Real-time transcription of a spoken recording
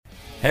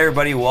Hey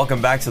everybody,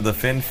 welcome back to the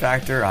Fin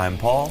Factor. I'm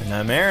Paul. And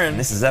I'm Aaron. And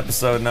this is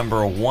episode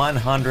number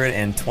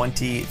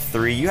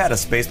 123. You had a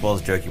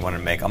Spaceballs joke you wanted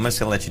to make. I'm just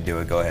going to let you do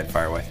it. Go ahead,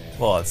 fire away.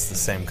 Well, it's the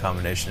same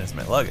combination as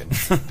my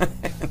luggage.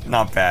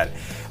 Not bad.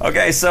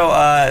 Okay, so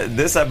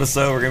this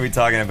episode we're going to be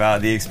talking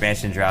about the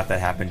expansion draft that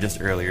happened just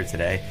earlier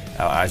today.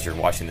 As you're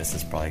watching this,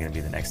 it's probably going to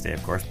be the next day,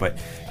 of course. But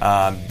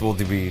we'll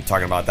be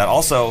talking about that.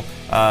 Also,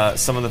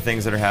 some of the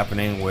things that are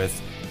happening with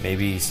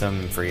maybe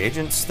some free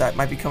agents that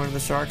might be coming to the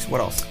Sharks.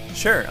 What else?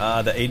 Sure.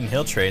 The Adin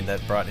Hill trade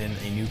that brought in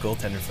a new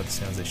goaltender for the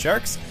San Jose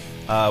Sharks.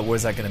 What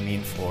is that going to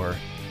mean for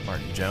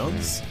Martin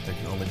Jones? There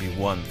can only be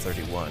one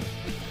 31.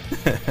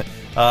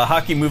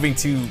 Hockey moving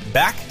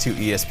back to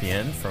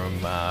ESPN from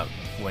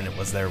when it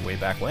was there way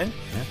back when.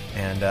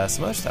 Yeah. And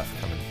some other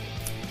stuff coming.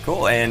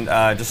 Cool, and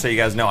just so you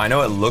guys know, I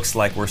know it looks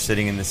like we're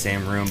sitting in the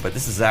same room, but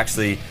this is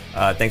actually,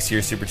 thanks to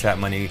your Super Chat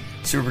money,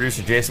 Super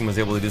Producer Jason was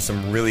able to do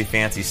some really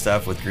fancy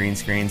stuff with green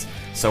screens,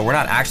 so we're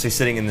not actually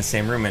sitting in the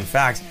same room. In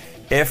fact,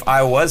 if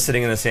I was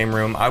sitting in the same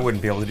room, I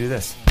wouldn't be able to do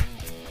this.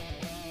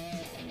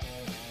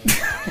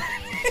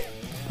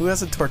 Who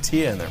has a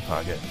tortilla in their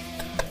pocket?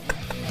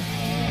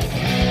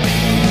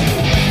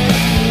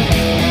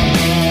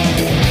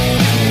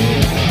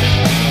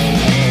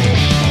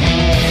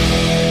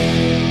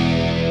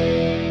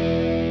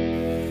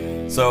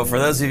 So for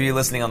those of you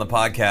listening on the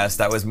podcast,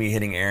 that was me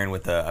hitting Aaron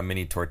with a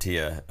mini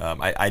tortilla.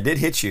 I did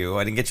hit you.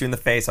 I didn't get you in the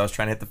face. I was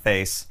trying to hit the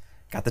face.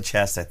 Got the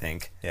chest, I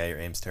think. Yeah, your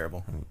aim's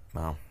terrible.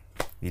 Well,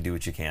 you do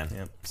what you can.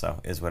 Yep.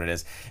 So is what it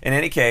is. In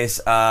any case,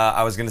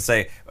 I was going to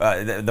say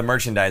the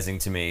merchandising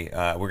to me,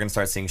 we're going to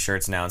start seeing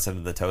shirts now instead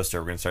of the toaster.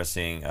 We're going to start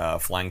seeing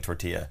flying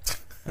tortilla.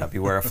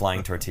 Beware of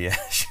flying tortilla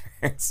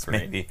shirts,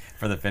 maybe,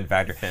 for the Fin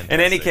Factor. Fantastic. In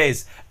any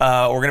case,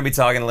 we're going to be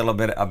talking a little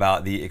bit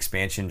about the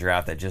expansion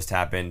draft that just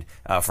happened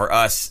for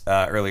us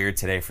earlier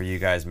today, for you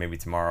guys maybe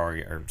tomorrow,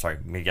 or sorry,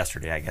 maybe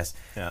yesterday, I guess.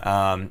 Yeah.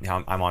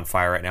 I'm on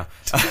fire right now.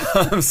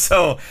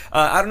 So,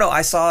 I don't know.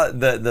 I saw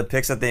the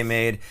picks that they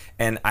made,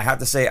 and I have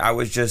to say I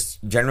was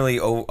just generally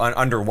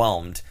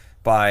underwhelmed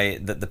by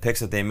the picks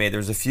that they made.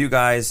 There's a few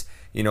guys,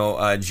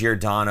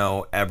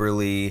 Giordano,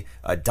 Eberle,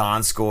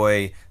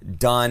 Donskoy,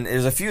 Dunn.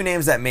 There's a few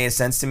names that made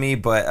sense to me,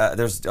 but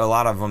there's a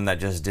lot of them that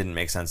just didn't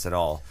make sense at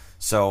all.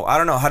 So I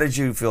don't know. How did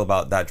you feel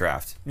about that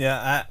draft?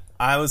 Yeah,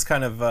 I was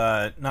kind of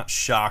not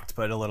shocked,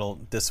 but a little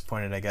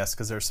disappointed, I guess,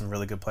 because there's some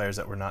really good players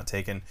that were not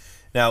taken.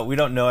 Now, we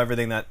don't know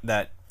everything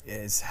that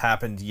has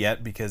happened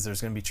yet, because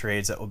there's going to be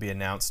trades that will be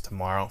announced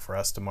tomorrow for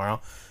us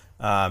tomorrow.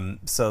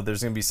 So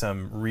there's going to be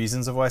some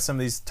reasons of why some of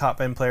these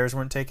top-end players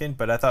weren't taken,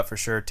 but I thought for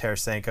sure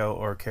Tarasenko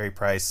or Carey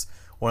Price,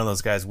 one of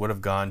those guys, would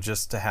have gone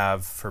just to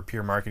have, for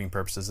pure marketing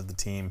purposes of the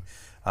team,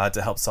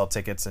 to help sell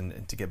tickets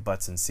and to get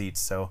butts in seats.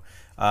 So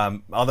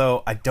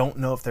although I don't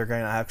know if they're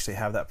going to actually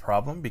have that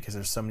problem, because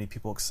there's so many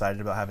people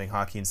excited about having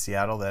hockey in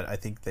Seattle that I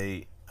think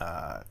they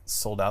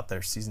sold out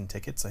their season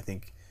tickets, I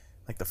think,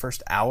 like the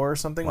first hour or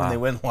something. Wow. When they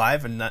went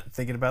live, and not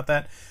thinking about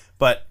that.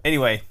 But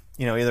anyway,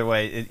 either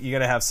way, you got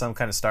to have some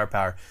kind of star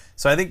power.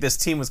 So I think this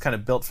team was kind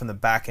of built from the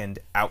back end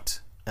out.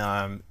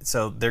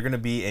 So they're going to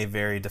be a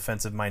very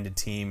defensive-minded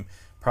team,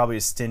 probably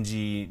a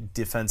stingy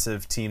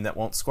defensive team that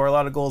won't score a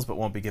lot of goals but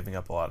won't be giving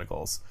up a lot of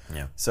goals.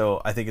 Yeah.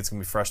 So I think it's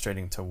going to be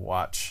frustrating to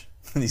watch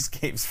these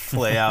games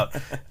play out.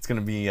 It's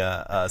going to be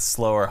a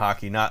slower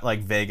hockey, not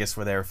like Vegas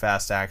where they're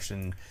fast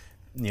action,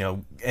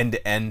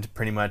 end-to-end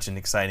pretty much in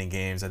exciting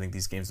games. I think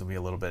these games will be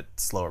a little bit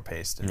slower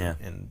paced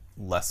and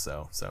less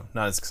so. So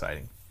not as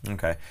exciting.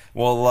 Okay.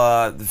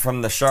 Well,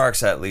 from the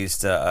Sharks, at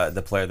least,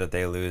 the player that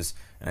they lose,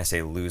 and I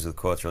say lose with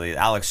quotes, really,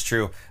 Alex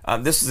True.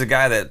 This is a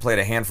guy that played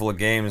a handful of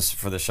games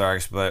for the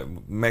Sharks, but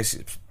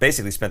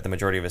basically spent the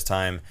majority of his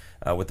time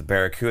with the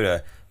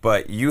Barracuda.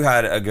 But you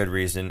had a good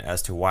reason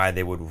as to why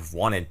they would have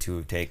wanted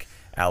to take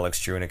Alex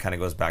True, and it kind of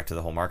goes back to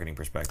the whole marketing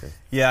perspective.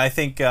 Yeah, I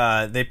think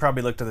they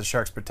probably looked at the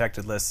Sharks'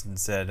 protected list and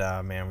said,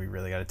 man, we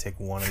really got to take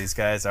one of these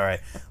guys. All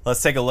right,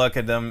 let's take a look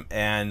at them.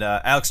 And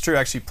Alex True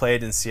actually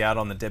played in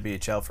Seattle in the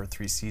WHL for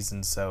 3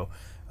 seasons, so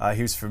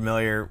he was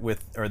familiar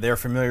with, or they're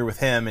familiar with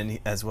him, and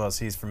as well as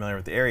he's familiar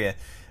with the area.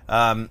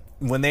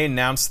 When they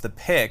announced the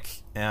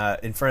pick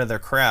in front of their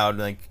crowd,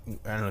 like,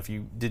 I don't know if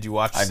you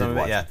watch some of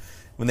it? Yeah.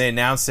 When they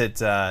announced it,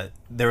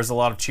 there was a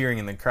lot of cheering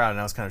in the crowd, and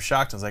I was kind of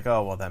shocked. I was like,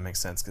 oh, well, that makes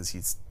sense, because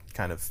he's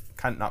kind of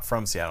not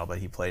from Seattle, but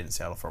he played in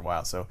Seattle for a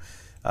while. So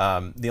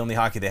the only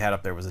hockey they had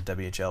up there was a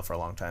WHL for a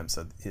long time,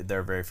 so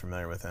they're very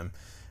familiar with him.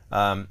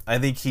 I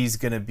think he's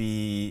going to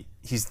be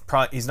he's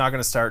not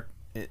going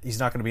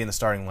to be in the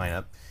starting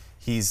lineup.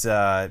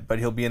 But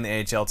he'll be in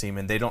the AHL team,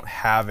 and they don't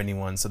have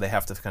anyone, so they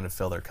have to kind of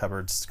fill their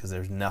cupboards because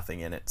there's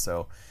nothing in it.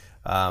 So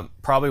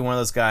probably one of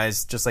those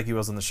guys, just like he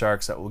was on the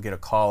Sharks, that will get a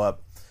call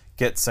up,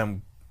 get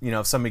some.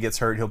 If somebody gets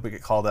hurt, he'll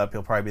get called up.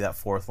 He'll probably be that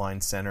fourth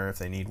line center if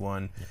they need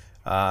one. Yeah.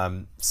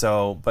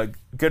 But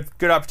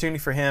good opportunity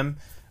for him.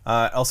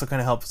 Also kind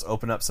of helps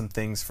open up some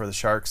things for the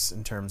Sharks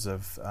in terms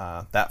of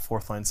that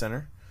fourth line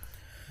center.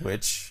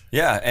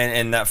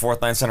 And that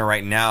fourth line center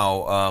right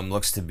now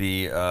looks to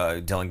be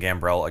Dylan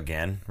Gambrell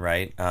again,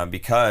 right?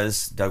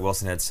 Because Doug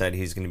Wilson had said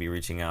he's going to be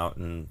reaching out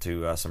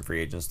to some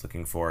free agents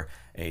looking for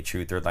a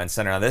true third line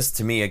center. Now, this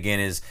to me again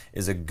is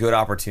a good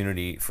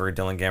opportunity for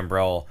Dylan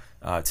Gambrell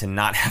to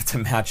not have to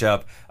match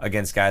up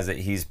against guys that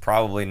he's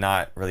probably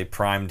not really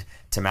primed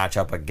to match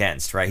up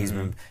against, right? He's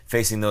been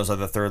facing those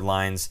other third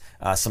lines,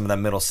 some of the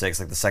middle six,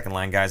 like the second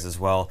line guys as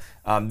well.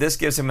 This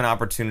gives him an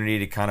opportunity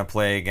to kind of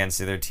play against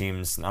the other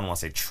teams. I don't want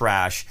to say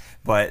trash,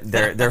 but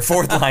they're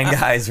fourth line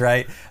guys,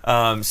 right?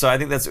 So I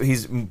think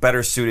he's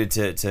better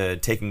suited to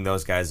taking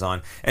those guys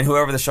on, and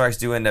whoever the Sharks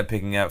do end up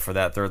picking up for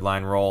that third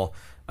line role.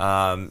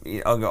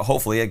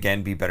 Hopefully,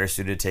 again, be better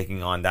suited to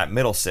taking on that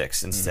middle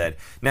six instead.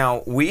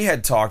 Now, we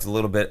had talked a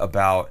little bit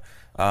about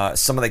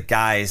some of the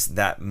guys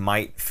that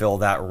might fill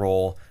that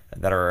role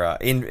that are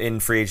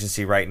in free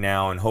agency right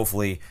now, and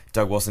hopefully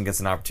Doug Wilson gets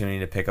an opportunity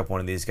to pick up one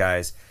of these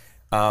guys.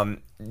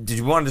 Did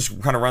you want to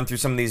just kind of run through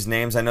some of these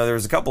names? I know there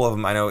was a couple of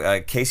them. I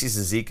know Casey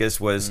Cizikas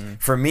was,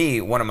 for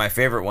me, one of my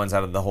favorite ones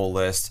out of the whole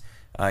list.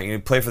 He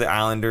played for the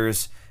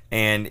Islanders,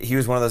 and he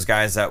was one of those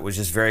guys that was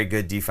just very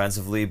good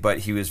defensively, but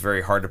he was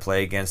very hard to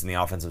play against in the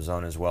offensive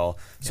zone as well.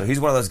 So he's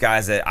one of those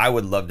guys that I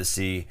would love to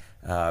see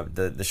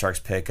the Sharks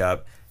pick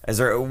up.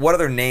 What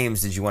other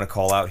names did you want to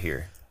call out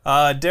here?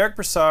 Derek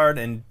Brassard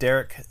and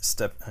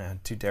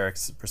two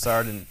Derek's,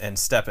 Brassard and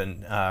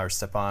Stepan, or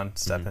Stepan,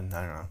 I don't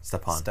know.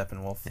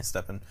 Steppenwolf, yeah.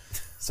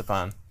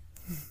 Stepan.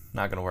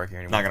 Not going to work here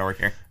anymore. Not going to work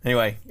here.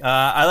 Anyway,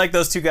 I like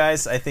those two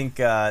guys. I think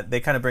they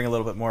kind of bring a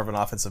little bit more of an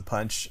offensive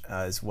punch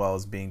as well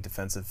as being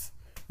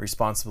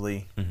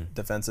responsibly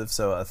defensive.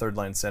 So a third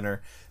line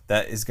center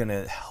that is going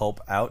to help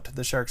out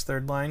the Sharks'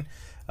 third line.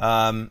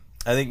 I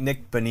think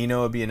Nick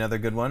Bonino would be another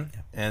good one,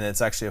 and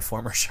it's actually a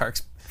former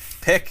Sharks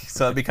pick,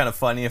 so it'd be kind of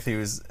funny if he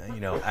was,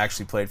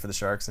 actually played for the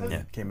Sharks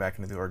and came back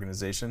into the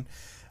organization.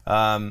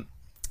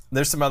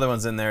 There's some other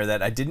ones in there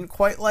that I didn't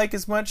quite like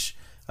as much.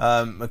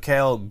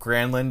 Mikael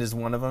Granlund is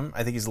one of them.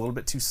 I think he's a little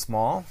bit too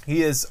small.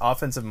 He is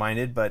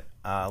offensive-minded, but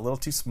a little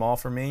too small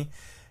for me.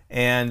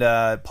 And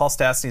Paul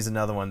Stastny is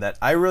another one that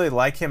I really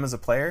like him as a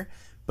player,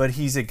 but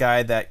he's a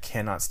guy that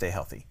cannot stay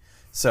healthy.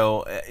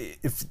 So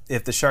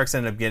if the Sharks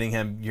end up getting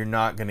him, you're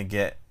not going to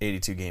get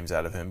 82 games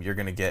out of him. You're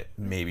going to get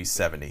maybe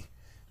 70.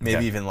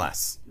 Maybe even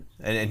less.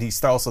 And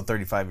he's also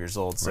 35 years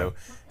old. So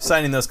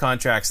signing those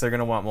contracts, they're going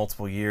to want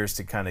multiple years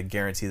to kind of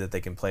guarantee that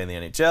they can play in the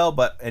NHL.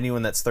 But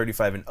anyone that's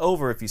 35 and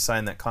over, if you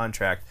sign that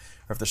contract,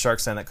 or if the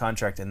Sharks sign that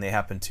contract and they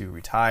happen to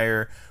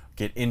retire,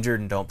 get injured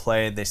and don't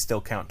play, they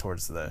still count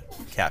towards the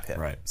cap hit.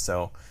 Right.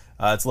 So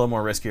it's a little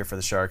more riskier for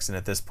the Sharks. And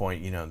at this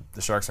point,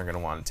 the Sharks aren't going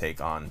to want to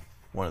take on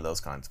one of those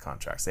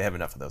contracts. They have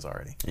enough of those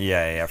already.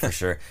 Yeah, for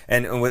sure.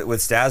 And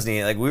with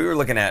Stastny, like we were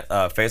looking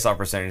at face-off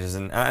percentages,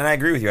 and I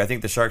agree with you. I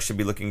think the Sharks should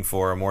be looking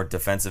for a more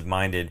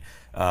defensive-minded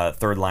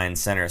third-line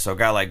center. So a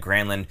guy like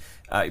Granlund,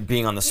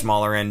 being on the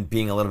smaller end,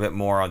 being a little bit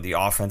more on the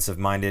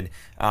offensive-minded,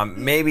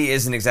 maybe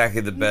isn't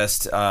exactly the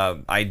best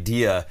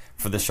idea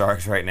for the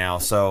Sharks right now.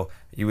 So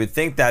you would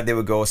think that they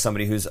would go with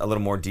somebody who's a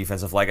little more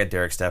defensive, like a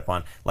Derek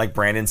Stepan, like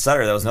Brandon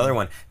Sutter. That was another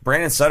one.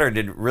 Brandon Sutter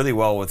did really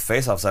well with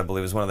faceoffs, I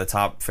believe. Was one of the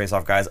top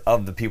faceoff guys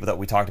of the people that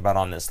we talked about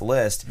on this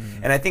list.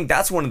 And I think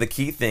that's one of the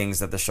key things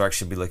that the Sharks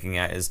should be looking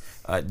at is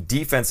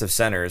defensive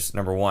centers,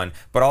 number one,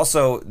 but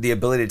also the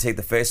ability to take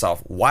the faceoff.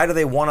 Why do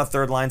they want a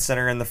third-line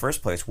center in the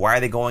first place? Why are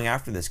they going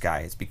after this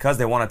guy? It's because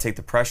they want to take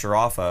the pressure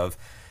off of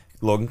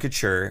Logan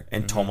Couture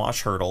and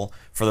Tomas Hertl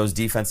for those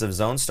defensive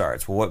zone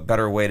starts. Well, what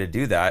better way to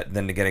do that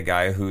than to get a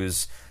guy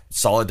who's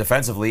solid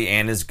defensively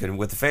and is good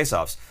with the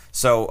faceoffs?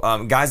 So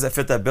guys that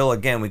fit that bill,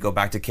 again, we go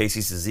back to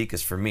Casey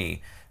Cizikas for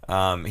me.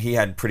 He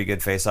had pretty good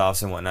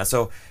faceoffs and whatnot.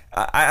 So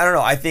I don't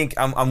know. I think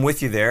I'm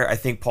with you there. I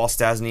think Paul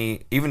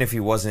Stastny, even if he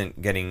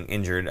wasn't getting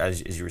injured,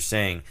 as you were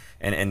saying,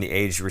 and the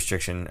age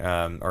restriction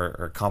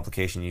or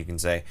complication, you can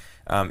say,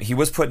 he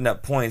was putting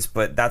up points,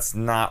 but that's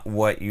not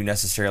what you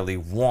necessarily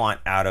want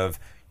out of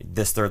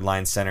this third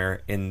line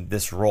center in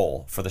this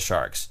role for the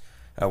Sharks.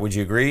 Would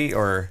you agree,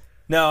 or?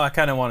 No, I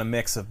kind of want a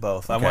mix of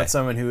both. Okay. I want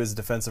someone who is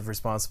defensive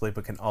responsibly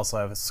but can also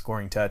have a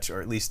scoring touch, or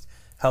at least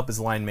help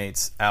his line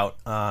mates out.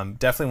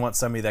 Definitely want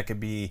somebody that could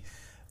be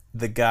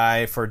the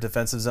guy for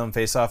defensive zone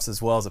faceoffs as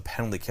well as a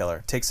penalty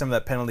killer. Take some of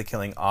that penalty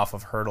killing off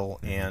of Hertl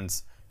and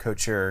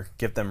Couture,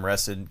 get them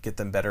rested, get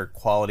them better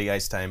quality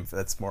ice time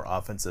that's more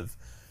offensive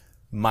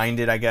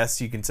minded, I guess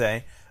you can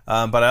say.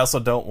 But I also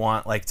don't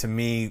want, to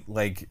me,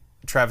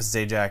 Travis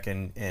Zajac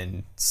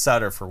and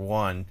Sutter for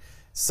one.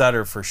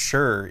 Sutter for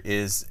sure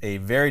is a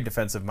very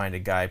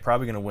defensive-minded guy,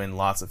 probably going to win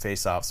lots of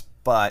faceoffs,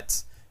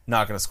 but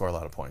not going to score a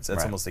lot of points.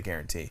 That's almost a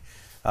guarantee.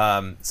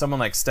 Someone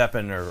like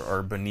Stepan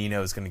or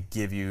Bonino is going to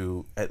give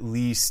you at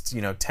least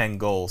 10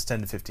 goals,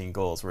 10 to 15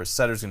 goals, whereas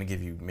Sutter's going to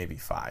give you maybe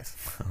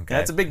 5. Okay.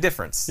 That's a big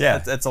difference. Yeah,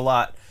 that's a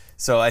lot.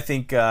 So I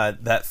think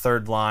that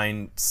third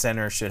line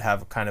center should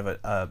have kind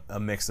of a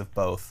mix of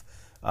both.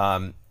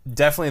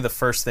 Definitely the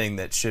first thing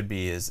that should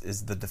be is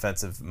the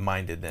defensive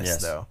mindedness,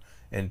 though,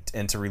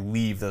 and to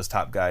relieve those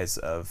top guys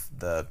of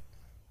the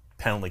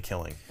penalty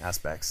killing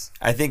aspects.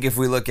 I think if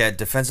we look at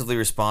defensively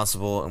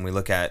responsible and we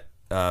look at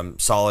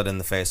solid in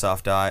the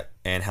face-off dot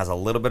and has a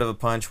little bit of a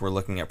punch, we're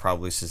looking at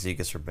probably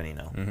Cizikas or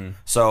Bonino.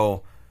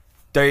 So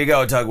There you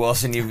go, Doug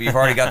Wilson. You've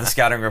already got the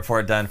scouting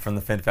report done from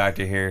the Fin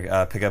Factor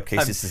here. Pick up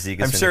Casey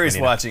Cizigas. I'm sure he's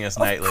watching us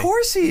nightly. Of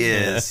course he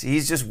is. Yeah.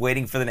 He's just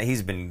waiting for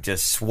he's been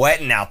just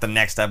sweating out the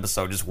next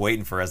episode, just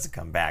waiting for us to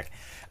come back.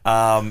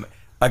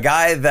 A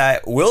guy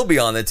that will be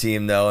on the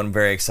team, though, and I'm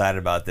very excited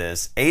about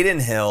this, Adin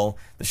Hill.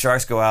 The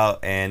Sharks go out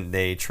and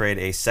they trade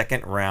a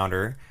second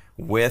rounder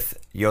with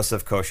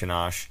Josef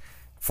Koshinash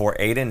for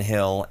Adin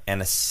Hill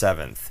and a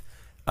seventh.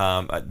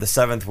 The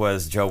seventh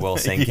was Joe Will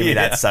saying, give me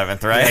that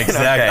seventh, right? Yeah,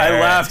 exactly. Okay, I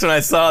laughed when I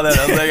saw that.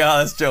 I was like, oh,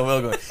 that's Joe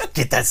Will going,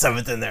 get that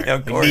seventh in there.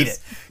 Of course. We need it.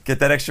 Get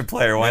that extra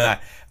player. Why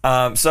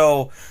not?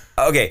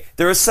 Okay,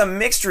 there was some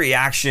mixed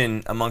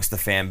reaction amongst the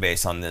fan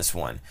base on this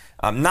one.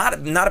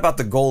 Not about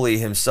the goalie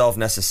himself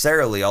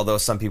necessarily, although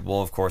some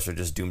people, of course, are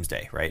just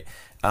doomsday, right?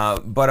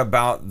 But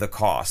about the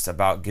cost,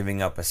 about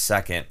giving up a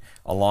second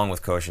along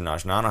with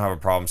Koshinash. Now, I don't have a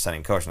problem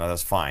sending Koshinash.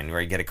 That's fine,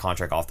 right? You get a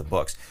contract off the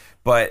books.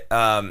 But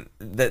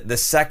the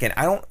second,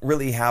 I don't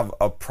really have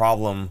a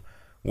problem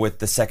with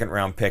the second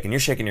round pick. And you're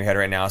shaking your head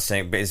right now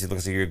saying, basically,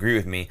 looks like you agree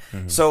with me.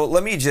 Mm-hmm. So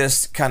let me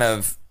just kind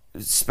of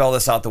spell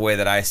this out the way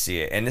that I see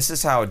it. And this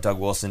is how Doug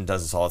Wilson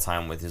does this all the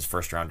time with his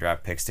first round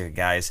draft picks to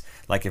guys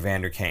like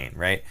Evander Kane,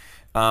 right?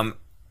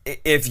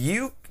 If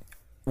you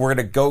were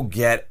to go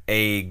get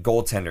a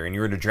goaltender and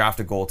you were to draft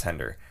a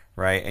goaltender,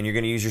 right, and you're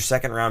going to use your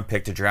second round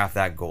pick to draft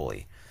that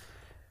goalie,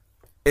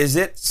 is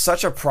it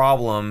such a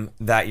problem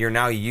that you're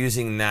now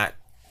using that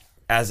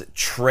as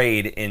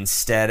trade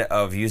instead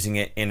of using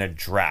it in a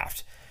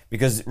draft?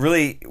 Because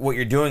really what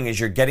you're doing is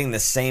you're getting the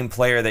same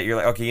player that you're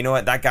like, okay, you know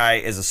what, that guy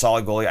is a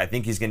solid goalie. I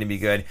think he's going to be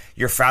good.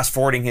 You're fast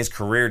forwarding his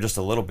career just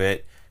a little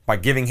bit by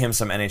giving him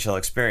some NHL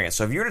experience.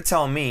 So if you were to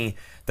tell me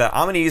that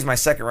I'm going to use my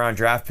second round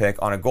draft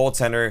pick on a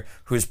goaltender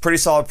who's pretty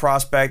solid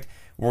prospect,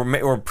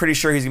 we're pretty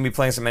sure he's going to be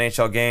playing some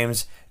NHL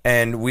games,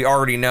 and we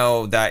already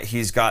know that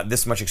he's got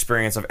this much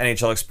experience of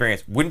NHL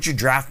experience, wouldn't you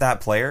draft that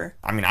player?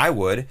 I mean, I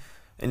would.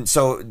 And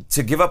so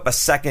to give up a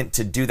second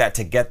to do that,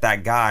 to get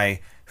that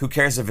guy, who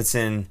cares if it's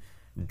in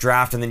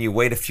draft and then you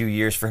wait a few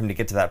years for him to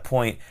get to that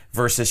point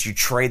versus you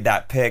trade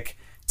that pick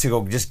to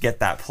go just get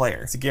that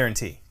player? It's a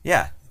guarantee.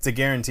 Yeah. It's a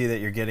guarantee that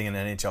you're getting an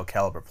NHL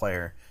caliber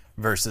player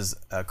versus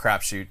a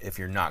crapshoot if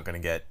you're not going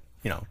to get,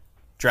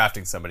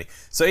 drafting somebody.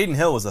 So Adin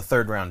Hill was a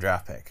third round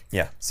draft pick.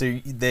 Yeah. So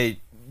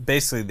they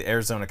basically, the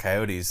Arizona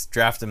Coyotes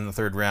drafted him in the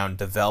third round,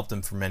 developed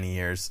him for many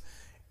years,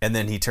 and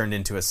then he turned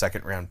into a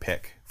second round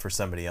pick for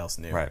somebody else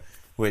new. Right.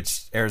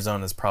 Which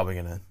Arizona's probably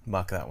going to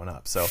muck that one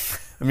up. So,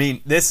 I mean,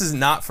 this is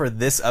not for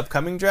this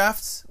upcoming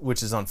draft,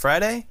 which is on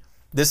Friday.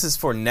 This is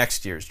for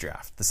next year's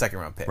draft, the second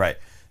round pick. Right.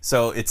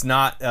 So it's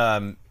not.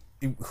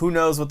 Who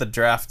knows what the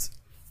draft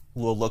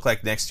will look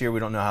like next year?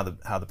 We don't know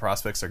how the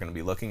prospects are going to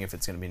be looking, if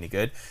it's going to be any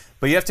good.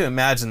 But you have to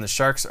imagine the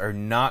Sharks are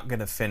not going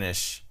to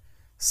finish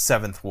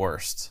 7th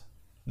worst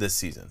this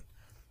season.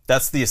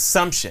 That's the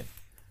assumption.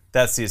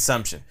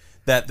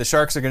 That the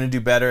Sharks are going to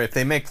do better if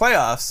they make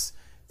playoffs.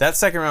 That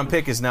second round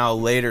pick is now a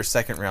later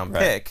second round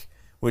pick,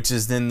 which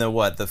is then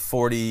the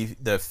 40,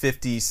 the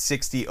 50,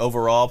 60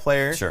 overall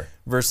player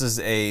versus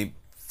a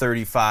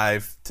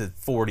 35 to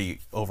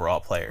 40 overall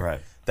player. Right.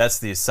 That's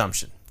the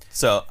assumption.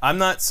 So I'm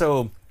not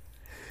so,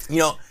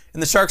 and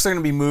the Sharks are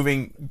going to be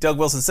moving, Doug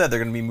Wilson said they're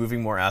going to be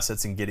moving more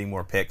assets and getting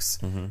more picks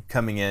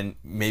coming in,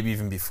 maybe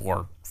even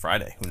before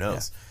Friday. Who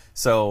knows? Yeah.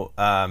 So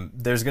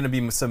there's going to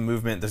be some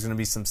movement. There's going to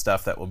be some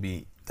stuff that will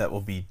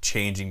be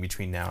changing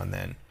between now and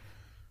then.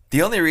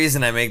 The only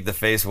reason I make the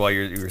face while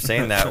you were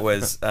saying that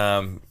was,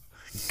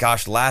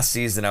 gosh, last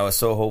season I was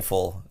so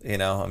hopeful.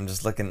 I'm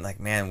just looking like,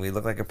 man, we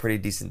look like a pretty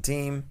decent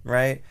team,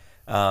 right?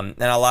 And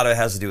a lot of it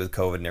has to do with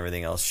COVID and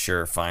everything else.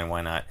 Sure, fine,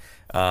 why not?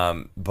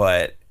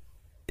 But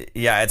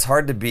yeah, it's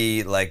hard to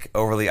be like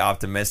overly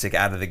optimistic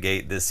out of the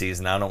gate this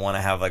season. I don't want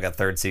to have like a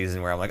third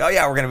season where I'm like, oh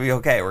yeah, we're gonna be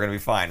okay, we're gonna be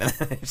fine, and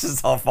then it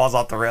just all falls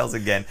off the rails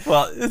again.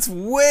 Well, it's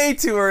way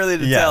too early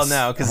to tell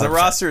now because the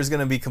roster is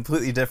going to be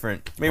completely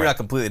different. Maybe not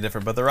completely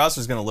different, but the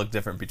roster is going to look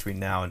different between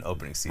now and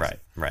opening season.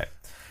 Right.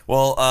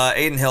 Well,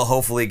 Adin Hill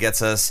hopefully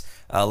gets us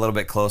a little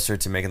bit closer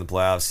to making the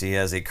playoffs. He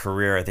has a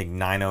career, I think,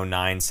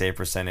 .909 save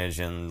percentage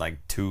and like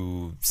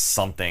 2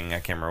 something. I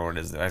can't remember what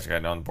it is. I actually got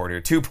it on the board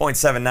here.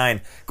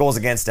 2.79 goals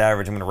against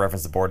average. I'm going to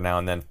reference the board now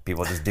and then.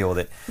 People just deal with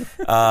it.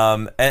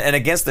 And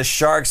against the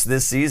Sharks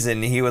this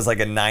season, he was like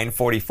a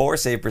 .944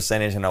 save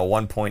percentage and a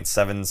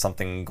 1.7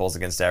 something goals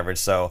against average.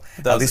 So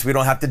at least we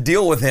don't have to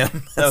deal with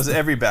him. That was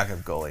every backup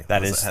goalie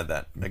that had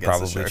that against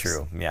probably the Sharks.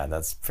 True. Yeah,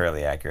 that's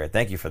fairly accurate.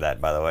 Thank you for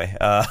that, by the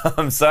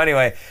way. So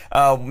anyway,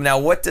 now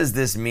what does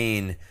this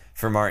mean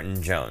for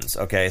Martin Jones?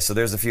 Okay, so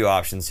there's a few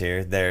options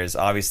here. There's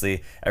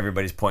obviously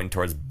everybody's pointing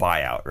towards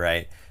buyout,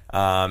 right?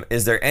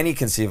 Is there any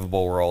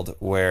conceivable world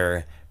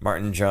where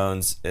Martin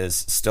Jones is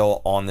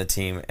still on the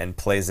team and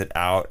plays it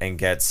out and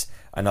gets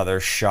another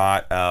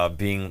shot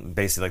being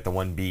basically like the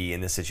 1B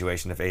in this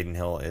situation if Adin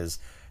Hill is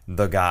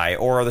the guy?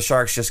 Or are the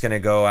Sharks just going to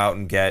go out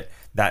and get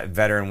that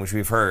veteran, which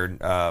we've heard,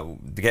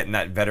 getting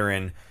that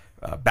veteran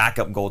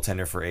backup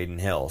goaltender for Adin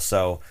Hill.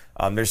 So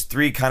there's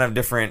 3 kind of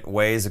different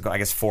ways, I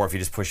guess 4 if you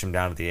just push him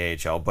down to the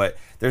AHL, but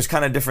there's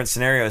kind of different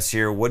scenarios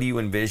here. What do you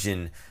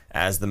envision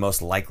as the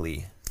most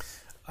likely?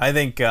 I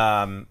think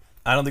I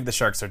don't think the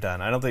Sharks are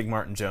done. I don't think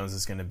Martin Jones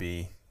is going to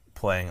be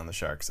playing on the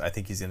Sharks. I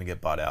think he's going to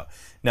get bought out.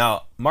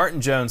 Now,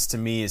 Martin Jones to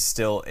me is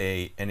still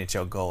a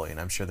NHL goalie, and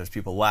I'm sure there's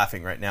people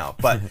laughing right now.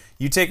 But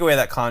you take away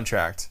that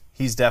contract,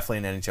 he's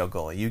definitely an NHL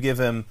goalie. You give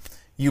him,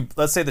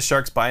 let's say the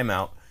Sharks buy him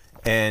out,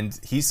 and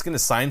he's going to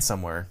sign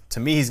somewhere. To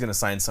me, he's going to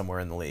sign somewhere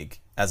in the league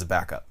as a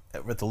backup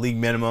with the league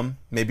minimum,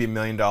 maybe $1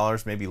 million,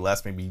 maybe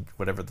less, maybe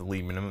whatever the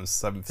league minimum is,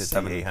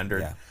 $750,000,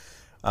 $800,000.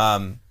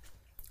 Yeah.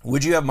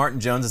 Would you have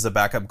Martin Jones as a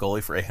backup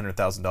goalie for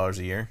 $800,000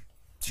 a year?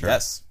 Sure.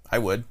 Yes, I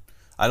would.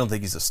 I don't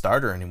think he's a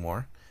starter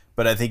anymore,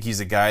 but I think he's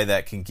a guy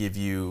that can give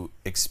you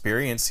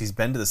experience. He's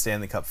been to the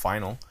Stanley Cup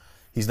final.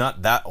 He's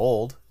not that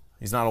old.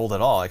 He's not old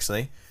at all,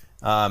 actually.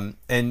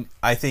 And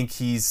I think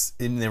he's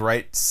in the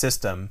right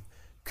system,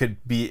 could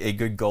be a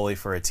good goalie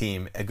for a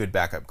team, a good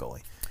backup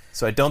goalie.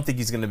 So I don't think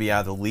he's going to be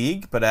out of the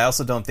league, but I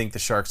also don't think the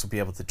Sharks will be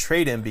able to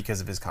trade him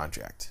because of his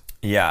contract.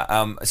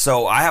 Yeah,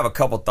 so I have a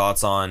couple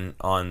thoughts on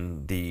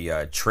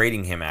the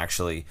trading him,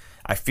 actually.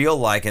 I feel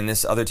like, and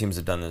this other teams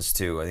have done this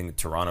too, I think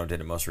Toronto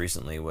did it most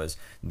recently, was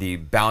the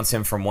bounce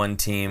him from one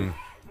team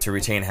to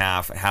retain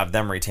half, have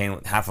them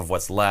retain half of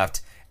what's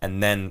left,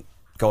 and then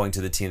going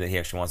to the team that he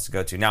actually wants to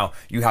go to. Now,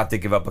 you have to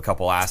give up a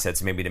couple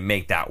assets maybe to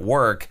make that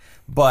work,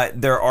 but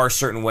there are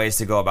certain ways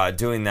to go about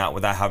doing that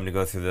without having to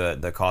go through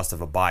the cost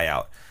of a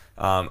buyout.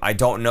 I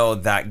don't know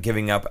that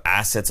giving up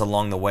assets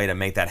along the way to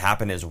make that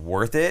happen is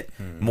worth it,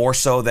 more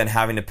so than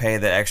having to pay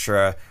the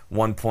extra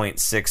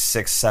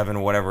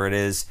 1.667, whatever it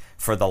is,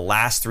 for the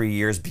last 3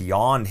 years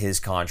beyond his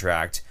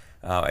contract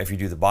if you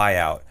do the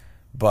buyout.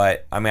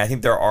 But, I mean, I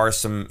think there are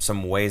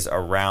some ways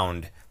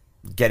around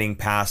getting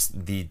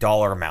past the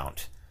dollar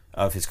amount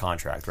of his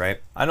contract, right?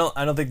 I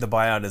don't think the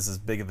buyout is as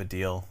big of a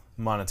deal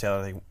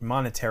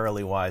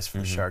monetarily wise for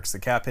the Sharks. The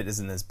cap hit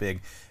isn't as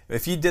big.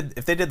 If they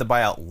did the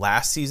buyout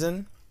last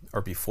season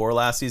or before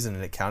last season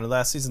and it counted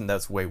last season,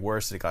 that's way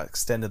worse. It got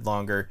extended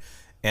longer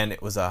and it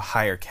was a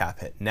higher cap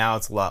hit. Now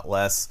it's a lot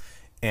less,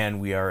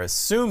 and we are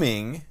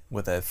assuming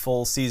with a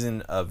full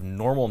season of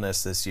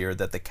normalness this year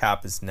that the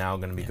cap is now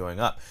going to be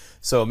going up.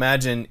 So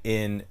imagine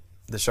in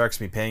the Sharks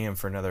be paying him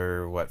for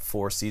another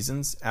 4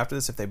 seasons after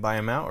this if they buy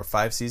him out, or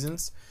 5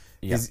 seasons.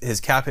 Yeah. His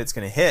cap hit's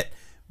going to hit,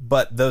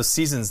 but those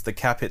seasons the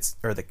cap is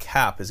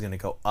going to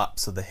go up,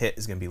 so the hit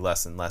is going to be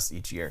less and less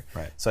each year.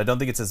 Right. So I don't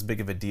think it's as big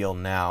of a deal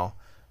now.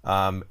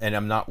 And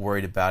I'm not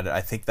worried about it. I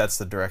think that's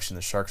the direction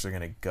the Sharks are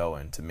going to go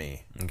in, to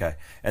me. Okay.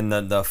 And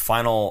the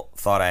final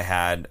thought I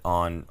had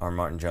on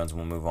Martin Jones, and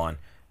we'll move on,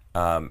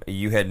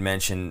 you had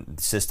mentioned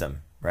the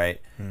system, right?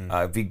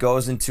 If he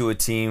goes into a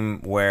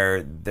team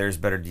where there's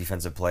better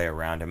defensive play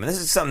around him, and this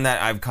is something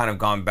that I've kind of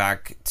gone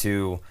back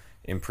to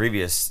in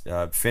previous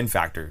Fin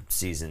Factor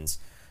seasons,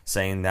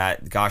 saying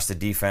that, gosh, the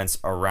defense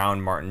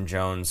around Martin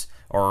Jones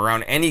or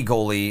around any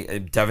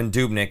goalie, Devin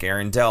Dubnyk,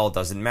 Aaron Dell,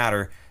 doesn't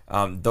matter,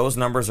 those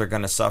numbers are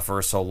going to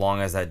suffer so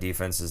long as that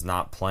defense is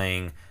not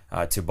playing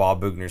to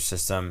Bob Bugner's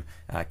system,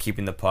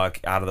 keeping the puck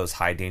out of those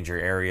high danger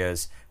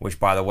areas, which,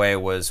 by the way,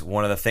 was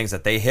one of the things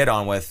that they hit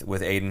on with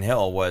Adin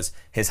Hill, was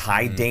his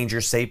high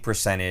danger save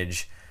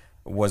percentage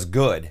was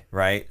good,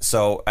 right?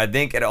 So I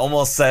think it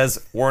almost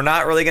says we're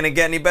not really going to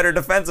get any better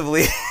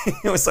defensively,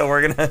 so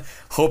we're going to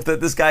hope that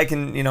this guy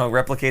can,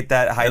 replicate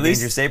that high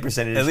danger save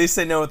percentage. At least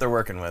they know what they're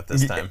working with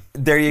this time.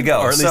 There you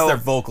go. Or at least they're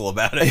vocal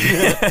about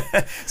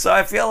it. So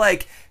I feel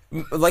like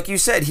you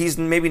said, he's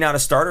maybe not a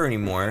starter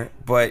anymore,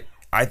 but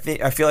I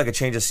feel like a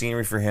change of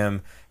scenery for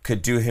him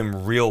could do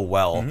him real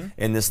well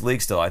in this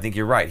league still. I think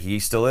you're right. He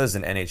still is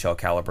an NHL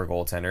caliber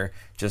goaltender,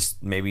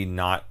 just maybe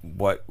not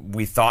what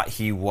we thought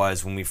he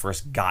was when we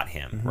first got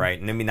him,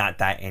 right? Maybe not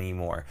that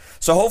anymore.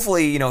 So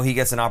hopefully, he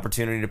gets an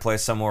opportunity to play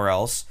somewhere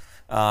else,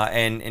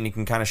 and he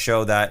can kind of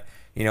show that,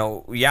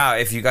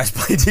 if you guys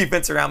play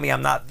defense around me,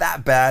 I'm not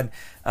that bad.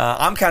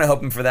 I'm kind of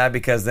hoping for that,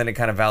 because then it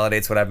kind of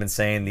validates what I've been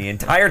saying the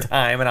entire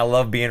time, and I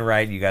love being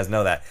right. You guys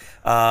know that.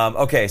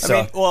 Okay,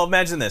 so...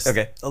 imagine this.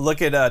 Okay.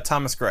 Look at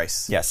Thomas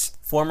Greiss. Yes.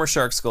 Former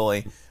Sharks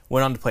goalie,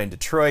 went on to play in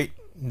Detroit,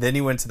 then he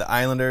went to the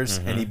Islanders,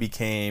 and he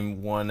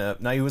became he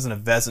wasn't a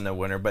Vezina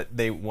winner, but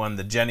they won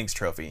the Jennings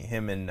Trophy.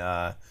 Him and,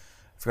 I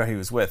forgot who he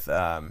was with.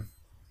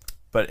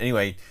 But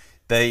anyway...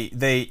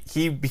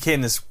 He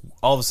became this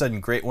all of a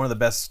sudden one of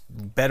the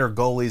better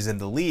goalies in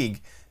the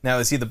league. Now,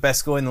 is he the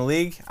best goalie in the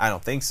league? I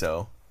don't think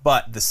so.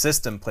 But the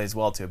system plays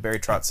well to it. Barry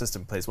Trout's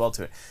system plays well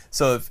to it.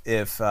 So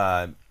if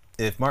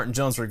Martin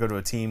Jones were to go to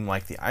a team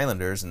like the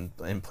Islanders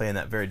and play in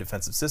that very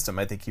defensive system,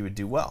 I think he would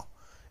do well.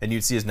 And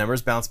you'd see his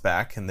numbers bounce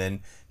back, and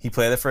then he'd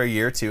play there for a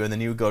year or two, and then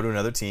he would go to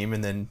another team,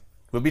 and then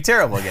would be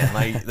terrible again.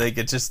 like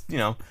it just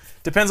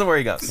depends on where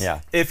he goes.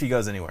 Yeah. If he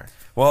goes anywhere.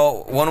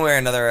 Well, one way or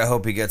another, I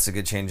hope he gets a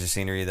good change of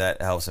scenery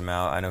that helps him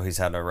out. I know he's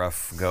had a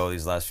rough go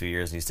these last few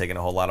years, and he's taken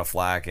a whole lot of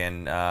flack.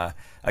 And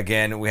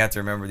again, we have to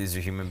remember these are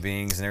human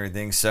beings and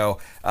everything. So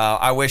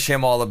I wish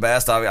him all the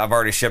best. I've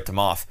already shipped him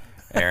off.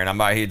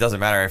 Aaron. It doesn't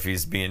matter if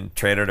he's being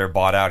traded or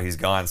bought out. He's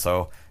gone.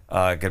 So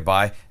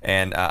goodbye.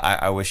 And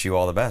I wish you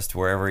all the best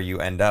wherever you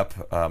end up,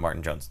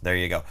 Martin Jones. There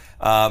you go.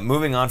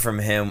 Moving on from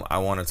him, I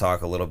want to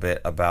talk a little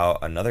bit about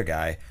another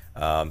guy,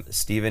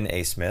 Stephen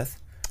A. Smith.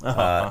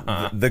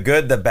 The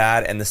good, the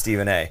bad, and the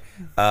Stephen A.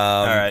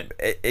 All right.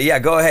 Yeah,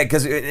 go ahead,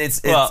 because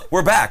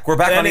we're back. We're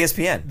back on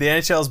ESPN. The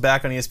NHL is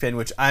back on ESPN,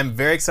 which I'm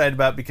very excited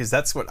about because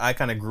that's what I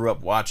kind of grew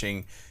up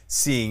watching,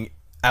 seeing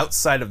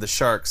outside of the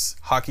Sharks,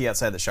 hockey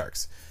outside the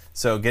Sharks.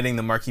 So getting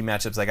the marquee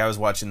matchups, like I was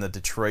watching the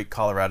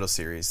Detroit-Colorado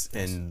series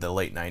in the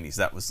late 90s.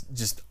 That was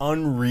just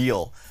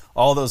unreal.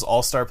 All those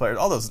all-star players,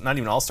 all those, not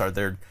even all-star,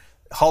 they're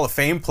Hall of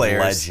Fame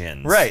players.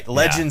 Legends. Right,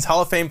 legends,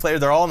 Hall of Fame players.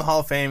 They're all in the Hall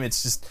of Fame.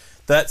 It's just...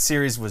 That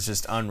series was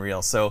just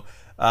unreal. So,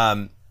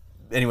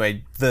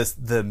 anyway,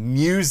 the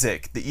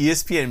music, the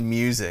ESPN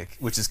music,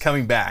 which is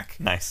coming back.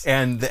 Nice.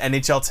 And the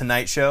NHL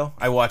Tonight Show,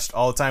 I watched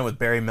all the time with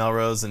Barry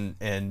Melrose and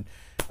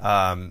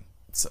I'm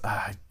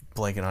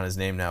blanking on his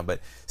name now, but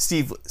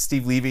Steve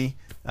Levy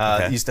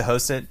used to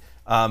host it.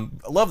 I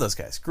love those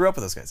guys. Grew up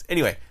with those guys.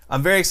 Anyway,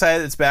 I'm very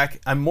excited it's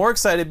back. I'm more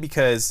excited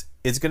because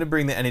it's going to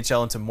bring the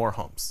NHL into more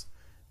homes.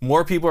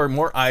 More people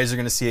more eyes are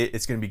going to see it.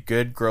 It's going to be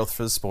good growth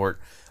for the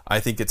sport. I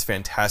think it's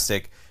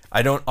fantastic.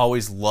 I don't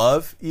always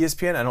love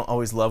ESPN. I don't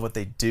always love what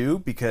they do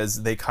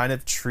because they kind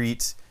of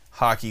treat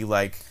hockey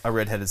like a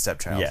redheaded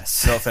stepchild.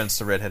 Yes. No offense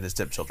to redheaded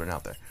stepchildren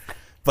out there,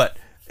 but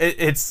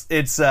it's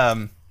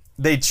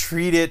they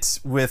treat it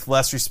with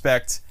less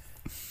respect.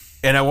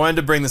 And I wanted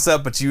to bring this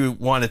up, but you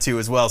wanted to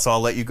as well, so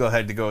I'll let you go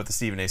ahead to go with the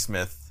Stephen A.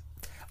 Smith.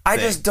 I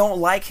just don't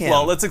like him.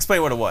 Well, let's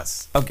explain what it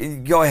was. Okay,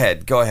 go ahead,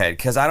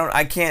 because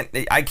I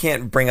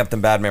can't bring up the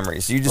bad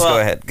memories. You just go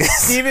ahead.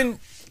 Stephen,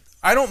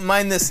 I don't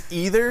mind this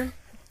either.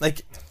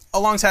 Like a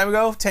long time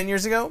ago, 10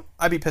 years ago,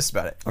 I'd be pissed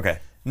about it. Okay.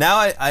 Now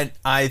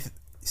I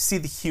see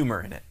the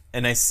humor in it,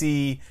 and I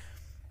see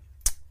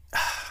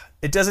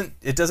it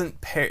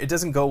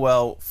doesn't go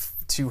well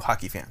to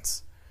hockey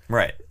fans.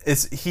 Right.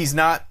 He's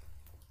not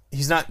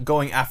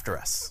going after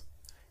us.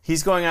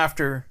 He's going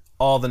after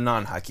all the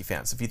non-hockey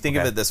fans. If you think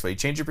of it this way, you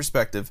change your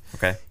perspective.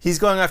 Okay. He's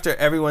going after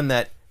everyone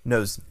that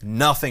knows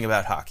nothing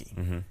about hockey,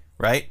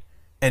 right?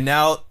 And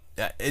now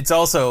it's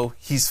also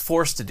he's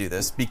forced to do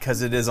this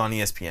because it is on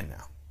ESPN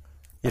now.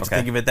 You have to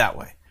think of it that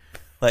way.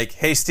 Like,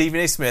 hey, Stephen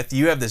A. Smith,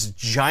 you have this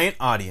giant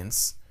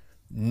audience.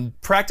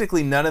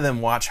 Practically none of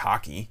them watch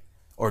hockey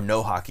or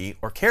know hockey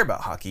or care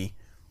about hockey.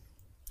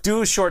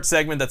 Do a short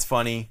segment that's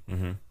funny.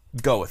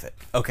 Go with it.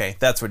 Okay,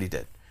 that's what he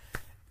did.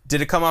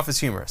 Did it come off as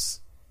humorous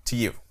to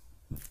you?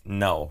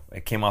 No,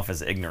 it came off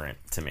as ignorant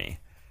to me.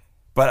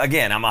 But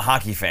again, I'm a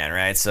hockey fan,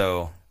 right?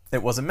 So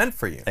it wasn't meant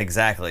for you.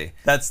 Exactly.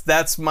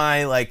 That's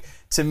my, like,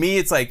 to me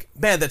it's like,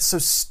 man, that's so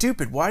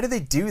stupid. Why do they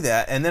do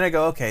that? And then I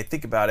go, okay,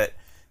 think about it.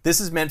 This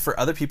is meant for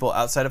other people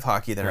outside of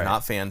hockey that are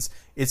not fans.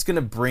 It's going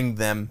to bring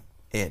them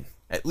in.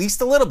 At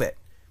least a little bit.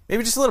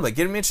 Maybe just a little bit.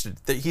 Get them interested.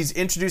 He's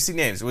introducing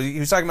names. He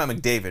was talking about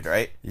McDavid,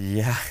 right?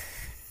 Yeah.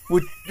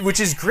 Which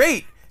is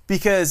great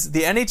because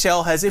the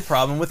NHL has a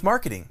problem with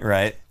marketing.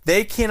 Right.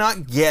 They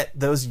cannot get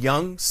those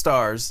young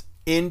stars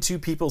into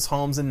people's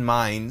homes and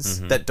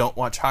minds that don't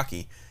watch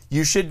hockey.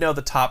 You should know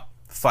the top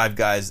 5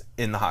 guys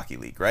in the hockey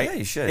league, right? Yeah,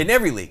 you should. In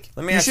every league.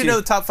 You should know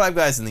the top 5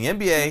 guys in the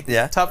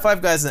NBA, top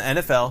 5 guys in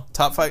the NFL,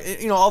 top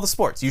 5, all the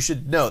sports. You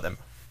should know them.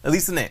 At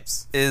least the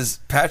names. Is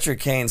Patrick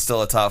Kane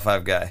still a top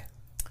 5 guy?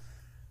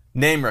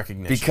 Name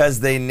recognition. Because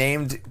they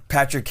named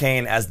Patrick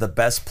Kane as the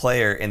best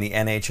player in the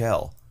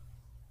NHL.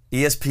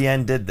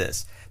 ESPN did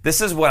this.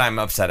 This is what I'm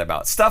upset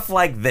about. Stuff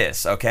like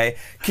this, okay?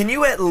 Can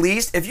you at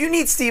least, if you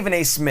need Stephen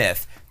A.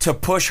 Smith to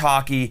push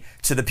hockey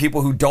to the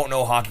people who don't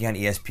know hockey on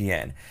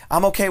ESPN,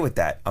 I'm okay with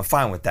that. I'm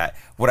fine with that.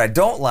 What I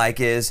don't like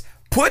is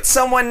put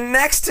someone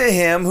next to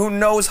him who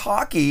knows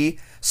hockey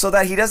so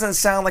that he doesn't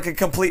sound like a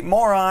complete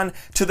moron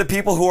to the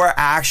people who are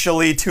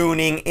actually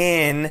tuning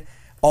in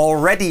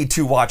already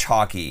to watch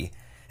hockey.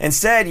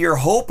 Instead, you're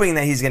hoping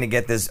that he's going to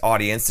get this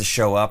audience to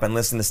show up and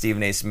listen to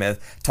Stephen A.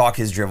 Smith talk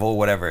his drivel,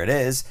 whatever it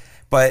is.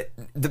 But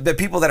the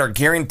people that are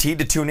guaranteed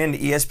to tune in to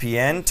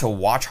ESPN to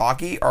watch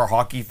hockey are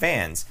hockey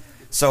fans.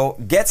 So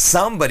get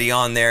somebody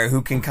on there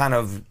who can kind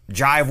of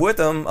jive with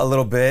them a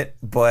little bit,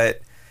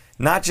 but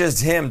not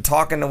just him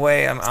talking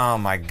away. Oh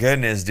my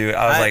goodness, dude.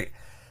 I was like,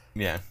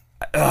 yeah.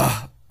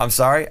 I'm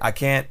sorry. I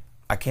can't.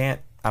 I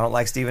don't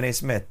like Stephen A.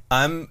 Smith.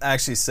 I'm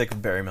actually sick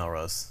of Barry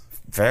Melrose.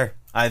 Fair.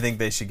 I think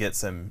they should get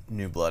some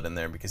new blood in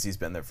there because he's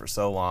been there for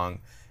so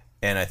long,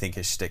 and I think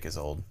his shtick is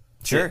old.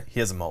 Sure.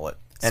 He has a mullet.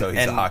 So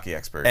he's a hockey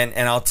expert. And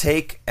I'll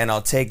take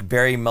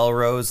Barry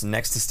Melrose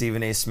next to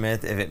Stephen A.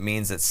 Smith if it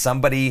means that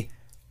somebody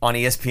on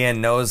ESPN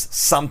knows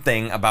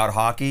something about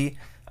hockey.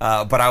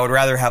 But I would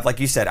rather have, like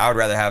you said,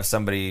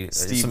 somebody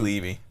Steve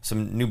Levy,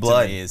 some new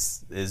blood. To me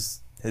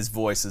his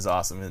voice is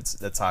awesome.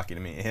 That's hockey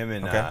to me. Him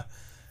and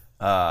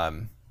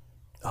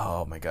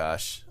oh my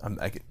gosh,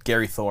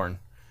 Gary Thorne.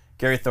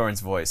 Gary Thorne's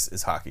voice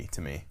is hockey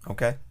to me.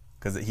 Okay.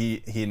 Because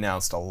he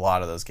announced a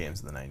lot of those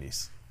games in the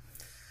 90s.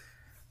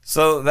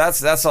 So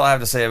that's all I have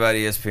to say about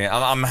ESPN.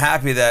 I'm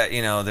happy that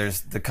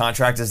there's the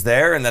contract is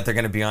there and that they're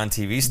going to be on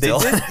TV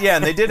still.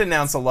 And they did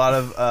announce a lot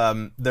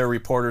of their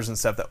reporters and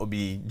stuff that will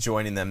be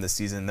joining them this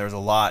season. There's a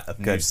lot of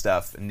new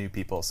stuff and new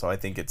people, so I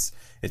think it's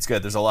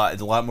good. There's a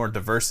lot more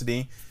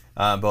diversity,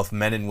 both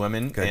men and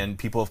women and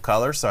people of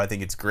color. So I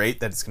think it's great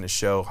that it's going to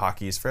show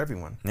hockey is for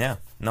everyone. Yeah,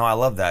 no, I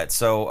love that.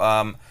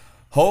 So.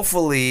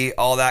 Hopefully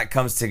all that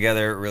comes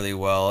together really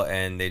well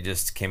and they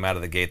just came out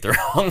of the gate the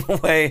wrong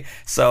way.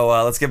 So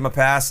let's give them a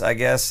pass, I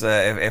guess.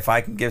 If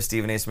I can give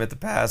Stephen A. Smith a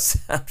pass,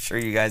 I'm sure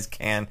you guys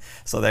can.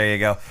 So there you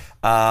go.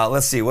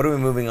 Let's see. What are we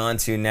moving on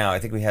to now? I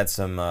think we had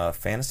some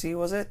fantasy,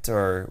 was it?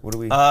 Or what do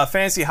we...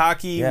 fantasy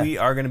hockey. Yeah. We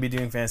are going to be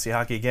doing fantasy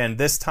hockey again.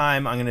 This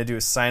time I'm going to do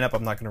a sign-up.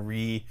 I'm not going to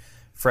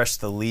refresh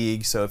the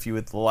league. So if you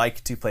would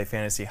like to play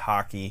fantasy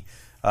hockey,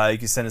 you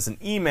can send us an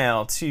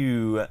email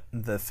to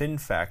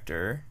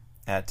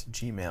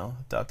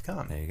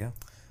thefinfactor@gmail.com. There you go.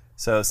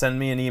 So send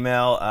me an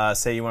email.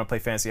 Say you want to play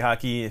fantasy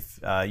hockey. If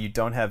you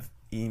don't have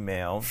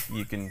email,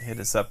 you can hit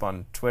us up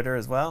on Twitter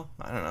as well.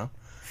 I don't know.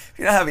 If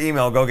you don't have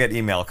email, go get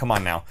email. Come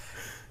on now.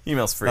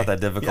 Email's free. Not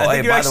that difficult. Yeah, I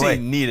think you actually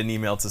need an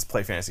email to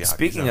play fantasy hockey.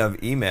 Speaking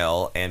of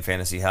email and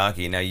fantasy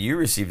hockey, now you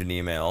received an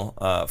email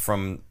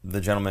from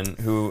the gentleman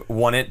who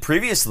won it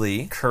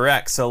previously.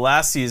 Correct. So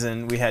last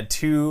season we had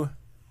two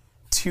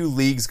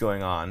leagues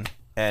going on,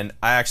 and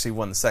I actually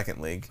won the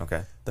second league.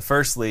 Okay. The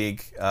first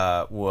league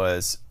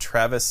was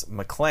Travis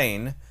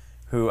McLean,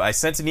 who I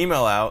sent an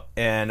email out,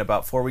 and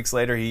about 4 weeks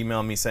later he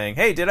emailed me saying,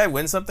 "Hey, did I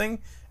win something?"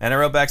 And I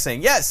wrote back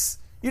saying, "Yes,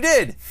 you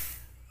did."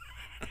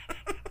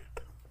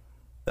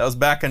 That was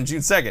back on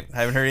June 2nd. I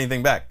haven't heard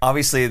anything back.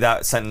 Obviously,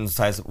 that sentence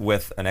ties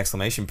with an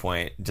exclamation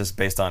point just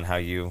based on how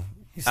you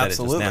said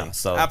Absolutely. it just now.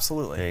 So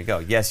Absolutely. There you go.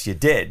 Yes, you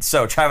did.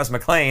 So, Travis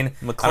McLean.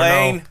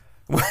 McLean.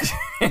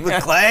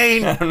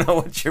 McLean. I don't know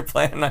what you're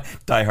planning on.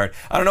 Die Hard.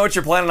 I don't know what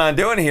you're planning on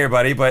doing here,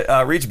 buddy,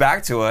 but reach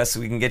back to us so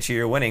we can get you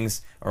your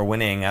winnings or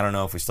winning. I don't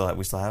know if we still have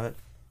it.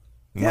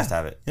 We must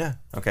have it. Yeah.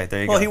 Okay,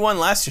 there you go. Well, he won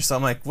last year, so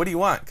I'm like, what do you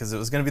want? Because it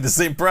was going to be the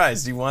same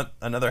prize. Do you want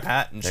another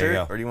hat and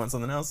shirt, or do you want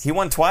something else? He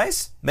won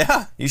twice?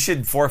 Yeah. You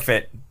should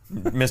forfeit,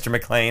 Mr.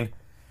 McLean.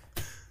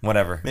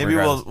 Whatever. Maybe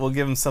we'll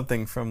give him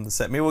something from the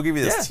set. Maybe we'll give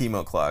you this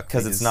Timo clock.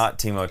 Because it's not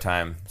Timo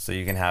time, so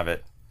you can have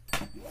it.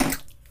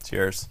 It's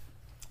yours.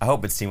 I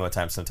hope it's Timo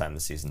time sometime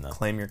this season, though.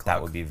 Claim your clock.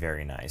 That would be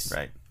very nice.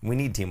 Right. We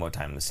need Timo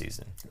time this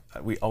season.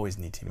 We always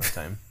need Timo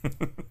time.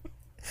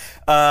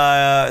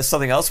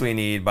 Something else we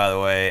need, by the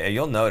way,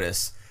 you'll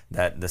notice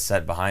that the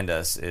set behind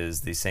us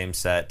is the same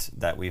set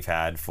that we've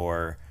had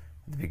for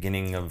the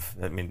beginning of,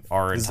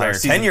 our entire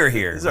tenure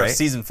here. This is our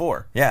season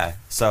 4. Yeah.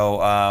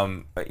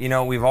 So,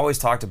 we've always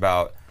talked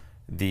about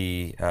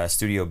the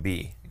Studio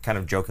B, kind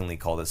of jokingly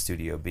called it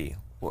Studio B.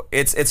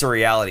 It's a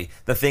reality.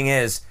 The thing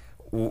is,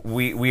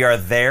 we are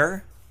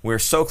there. We're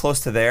so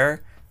close to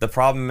there. The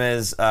problem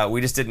is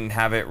we just didn't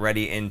have it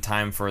ready in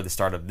time for the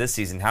start of this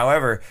season.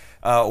 However,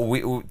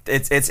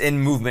 it's in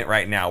movement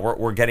right now.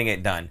 We're getting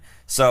it done.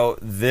 So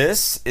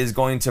this is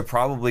going to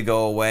probably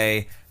go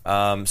away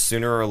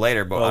sooner or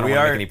later, but I don't want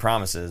to make any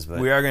promises. But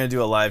we are going to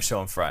do a live show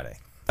on Friday.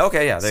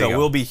 Okay, yeah, there you go. So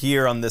we'll be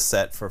here on this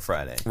set for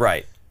Friday.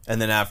 Right.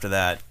 And then after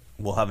that,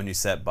 we'll have a new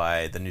set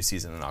by the new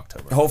season in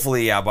October.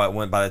 Hopefully, yeah, by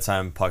the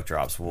time Puck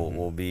drops,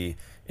 we'll be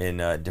in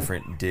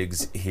different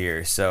digs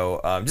here. So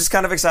just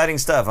kind of exciting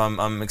stuff.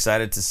 I'm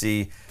excited to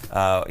see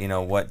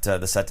what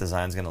the set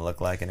design is going to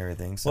look like and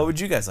everything. So. What would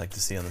you guys like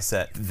to see on the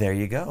set? There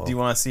you go. Do you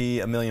want to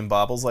see a million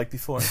baubles like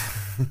before?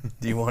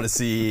 Do you want to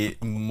see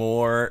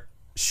more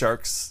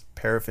Sharks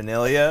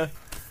paraphernalia?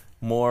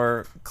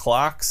 More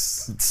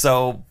clocks?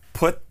 So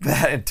put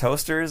that in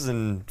toasters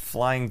and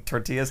flying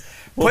tortillas.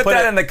 Put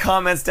that in the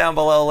comments down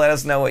below. Let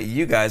us know what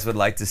you guys would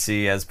like to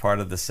see as part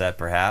of the set,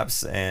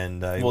 perhaps.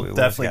 And we'll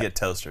definitely get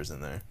toasters in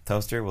there.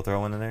 Toaster? We'll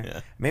throw one in there?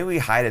 Yeah. Maybe we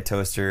hide a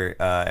toaster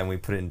and we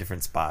put it in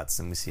different spots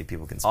and we see if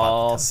people can spot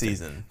all the toaster.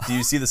 Season. Do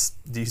you see this?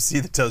 Do you see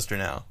the toaster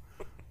now?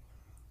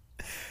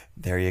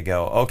 There you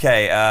go.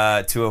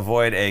 Okay, to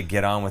avoid a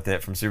get on with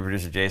it from super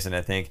producer Jason,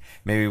 I think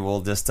maybe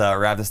we'll just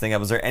wrap this thing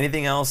up. Is there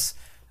anything else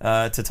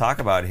to talk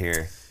about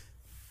here?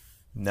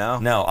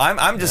 No.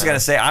 I'm just gonna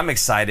say I'm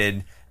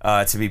excited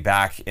to be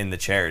back in the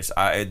chairs.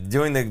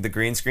 Doing the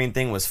green screen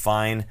thing was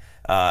fine.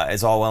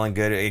 It's all well and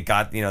good. It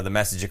got the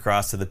message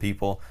across to the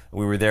people.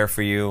 We were there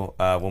for you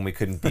when we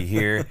couldn't be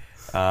here.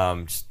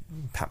 Just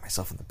pat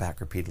myself on the back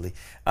repeatedly.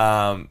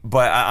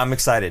 But I'm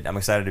excited. I'm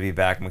excited to be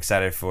back. I'm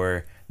excited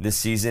for this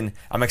season.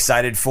 I'm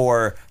excited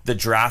for the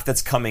draft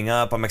that's coming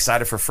up. I'm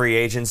excited for free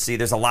agency.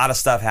 There's a lot of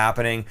stuff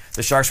happening.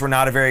 The Sharks were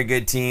not a very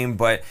good team,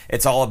 but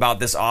it's all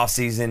about this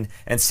offseason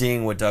and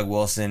seeing what Doug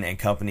Wilson and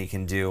company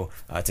can do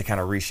to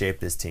kind of reshape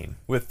this team.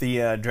 With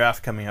the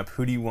draft coming up,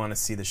 who do you want to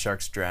see the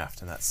Sharks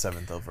draft in that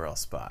 7th overall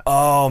spot?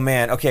 Oh,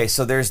 man. Okay,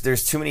 so there's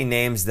too many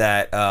names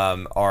that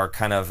are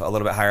kind of a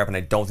little bit higher up, and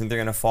I don't think they're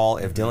going to fall.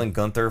 If Dylan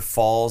Guenther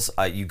falls,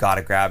 you got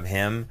to grab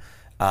him.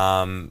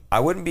 I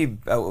wouldn't be.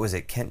 Was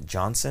it Kent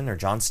Johnson or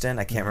Johnston?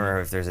 I can't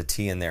remember if there's a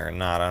T in there or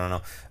not. I don't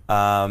know.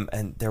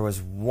 And there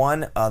was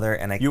one other,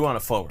 and you want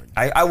a forward?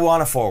 I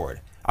want a forward.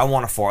 I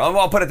want a forward.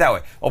 I'll put it that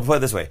way. I'll put it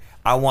this way.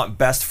 I want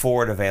best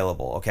forward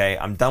available, okay?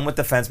 I'm done with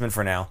defensemen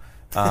for now.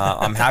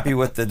 I'm happy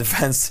with the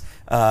defense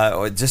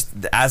just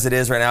as it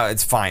is right now.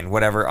 It's fine.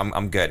 Whatever.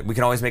 I'm good. We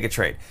can always make a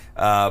trade.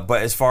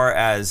 But as far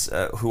as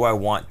who I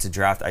want to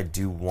draft, I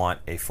do want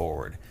a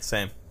forward.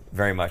 Same.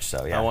 Very much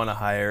so, yeah. I want a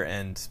higher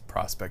end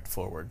prospect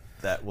forward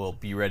that will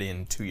be ready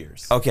in 2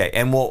 years. Okay,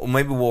 and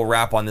maybe we'll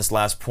wrap on this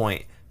last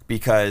point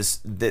because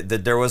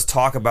there was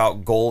talk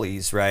about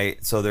goalies,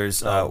 right? So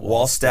there's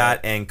Wallstat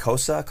and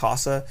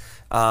Casa,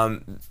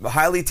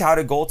 highly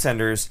touted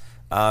goaltenders.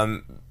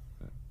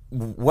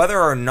 Whether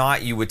or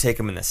not you would take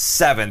them in the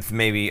 7th,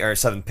 maybe, or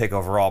 7th pick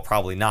overall,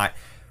 probably not.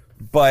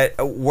 But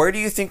where do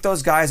you think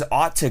those guys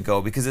ought to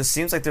go? Because it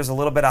seems like there's a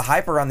little bit of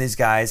hype around these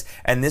guys,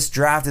 and this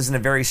draft isn't a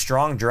very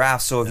strong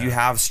draft. So if you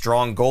have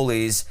strong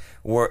goalies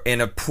or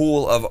in a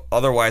pool of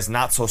otherwise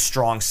not so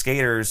strong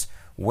skaters,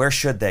 where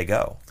should they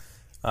go?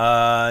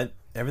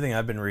 Everything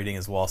I've been reading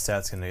is Ottawa's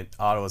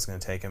going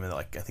to take him in,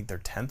 I think they're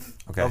 10th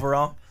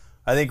overall.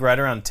 I think right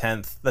around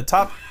 10th. The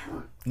top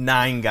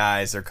 9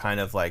 guys are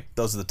kind of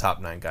those are the top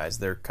 9 guys.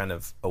 They're kind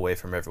of away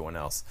from everyone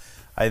else.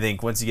 I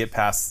think once you get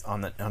past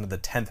onto the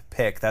 10th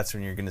pick, that's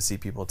when you're going to see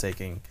people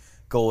taking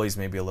goalies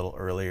maybe a little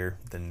earlier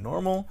than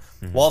normal.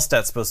 Mm-hmm.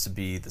 Wallstat's supposed to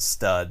be the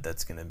stud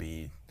that's going to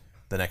be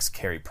the next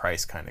Carey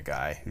Price kind of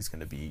guy who's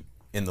going to be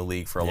in the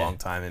league for a long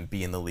time and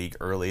be in the league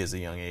early as a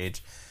young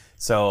age.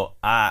 So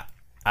I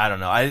don't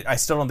know. I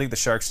still don't think the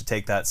Sharks should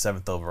take that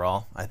 7th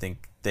overall. I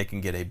think they can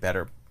get a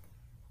better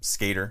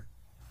skater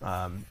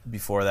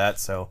before that.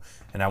 So,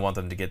 and I want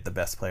them to get the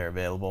best player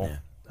available.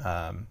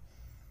 Yeah.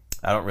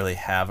 I don't really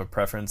have a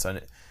preference on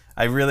it.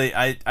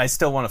 I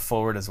still want a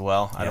forward as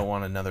well. Yeah. I don't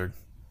want another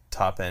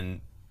top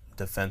end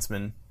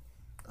defenseman.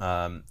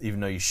 Even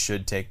though you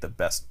should take the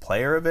best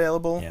player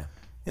available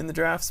in the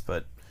drafts,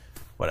 but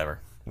whatever.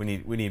 We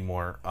need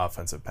more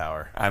offensive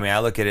power. I mean, I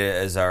look at it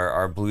as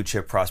our blue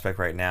chip prospect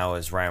right now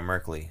is Ryan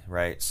Merkley,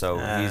 right? So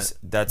that's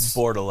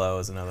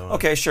Bordelot is another one.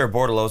 Okay, sure,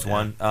 Bordelot's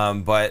one.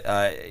 But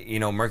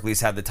Merkley's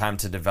had the time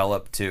to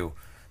develop too.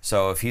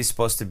 So if he's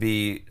supposed to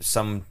be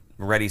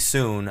ready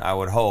soon, I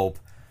would hope.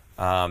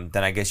 Then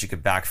I guess you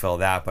could backfill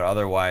that. But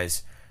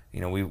otherwise,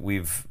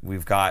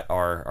 we've got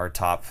our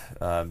top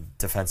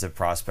defensive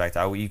prospect.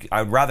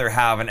 I'd rather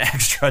have an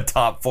extra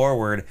top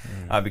forward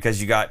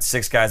because you got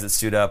 6 guys that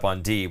suit up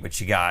on D, but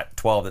you got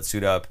 12 that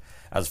suit up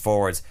as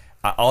forwards.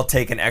 I'll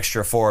take an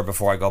extra forward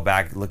before I go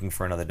back looking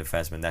for another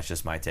defenseman. That's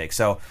just my take.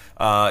 So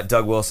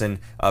Doug Wilson,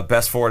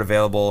 best forward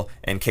available,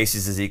 and Casey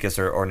Zizekas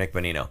or Nick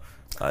Bonino.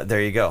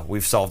 There you go.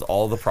 We've solved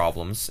all the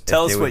problems.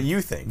 Tell us what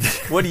you think.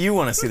 What do you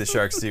want to see the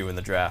Sharks do in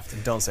the draft?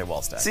 And don't say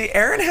Wallstat. See,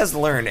 Aaron has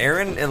learned.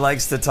 Aaron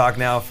likes to talk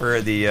now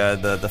for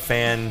the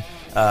fan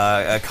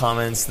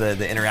comments,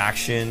 the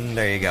interaction.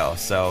 There you go.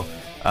 So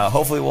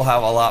hopefully we'll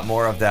have a lot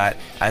more of that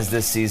as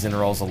this season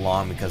rolls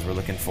along because we're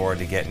looking forward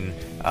to getting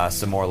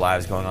some more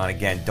lives going on.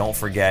 Again, don't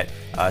forget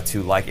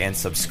to like and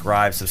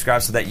subscribe.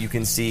 Subscribe so that you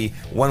can see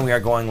when we are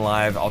going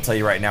live. I'll tell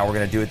you right now, we're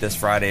going to do it this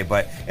Friday,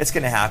 but it's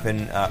going to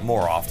happen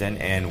more often.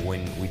 And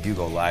when we do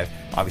go live,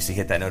 obviously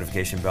hit that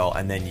notification bell,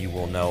 and then you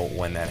will know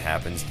when that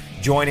happens.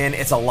 Join in.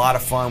 It's a lot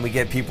of fun. We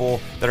get people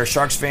that are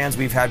Sharks fans.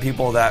 We've had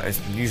people that,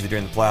 usually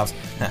during the playoffs,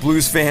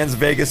 Blues fans,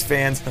 Vegas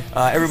fans,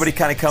 everybody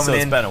kind of coming in.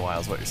 So it's been a while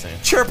is what you're saying.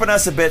 Chirping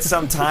us a bit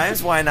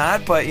sometimes. Why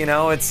not? But,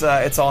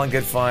 it's all in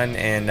good fun,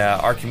 and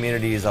our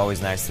community is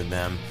always nice to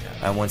them.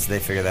 And once they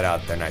figure that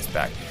out, they're nice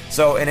back.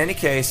 So in any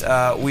case,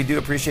 we do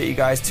appreciate you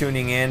guys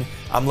tuning in.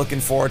 I'm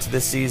looking forward to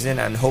this season,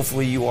 and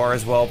hopefully you are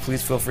as well.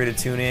 Please feel free to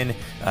tune in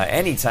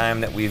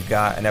anytime that we've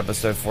got an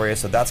episode for you.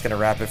 So that's going to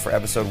wrap it for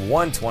episode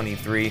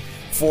 123.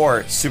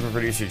 For Super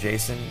Producer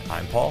Jason,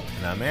 I'm Paul.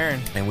 And I'm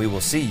Aaron. And we will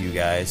see you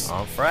guys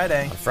on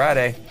Friday.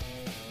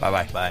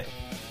 Bye-bye. Bye.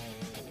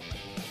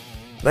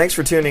 Thanks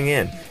for tuning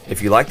in.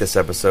 If you like this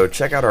episode,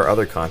 check out our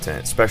other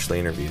content, especially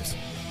interviews.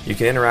 You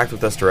can interact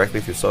with us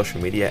directly through social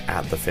media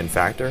at The Fin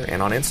Factor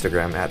and on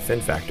Instagram at Fin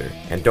Factor.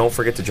 And don't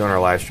forget to join our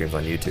live streams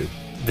on YouTube.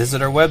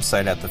 Visit our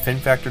website at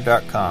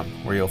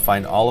thefinfactor.com, where you'll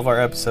find all of our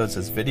episodes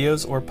as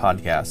videos or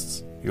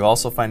podcasts. You'll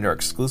also find our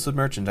exclusive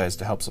merchandise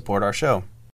to help support our show.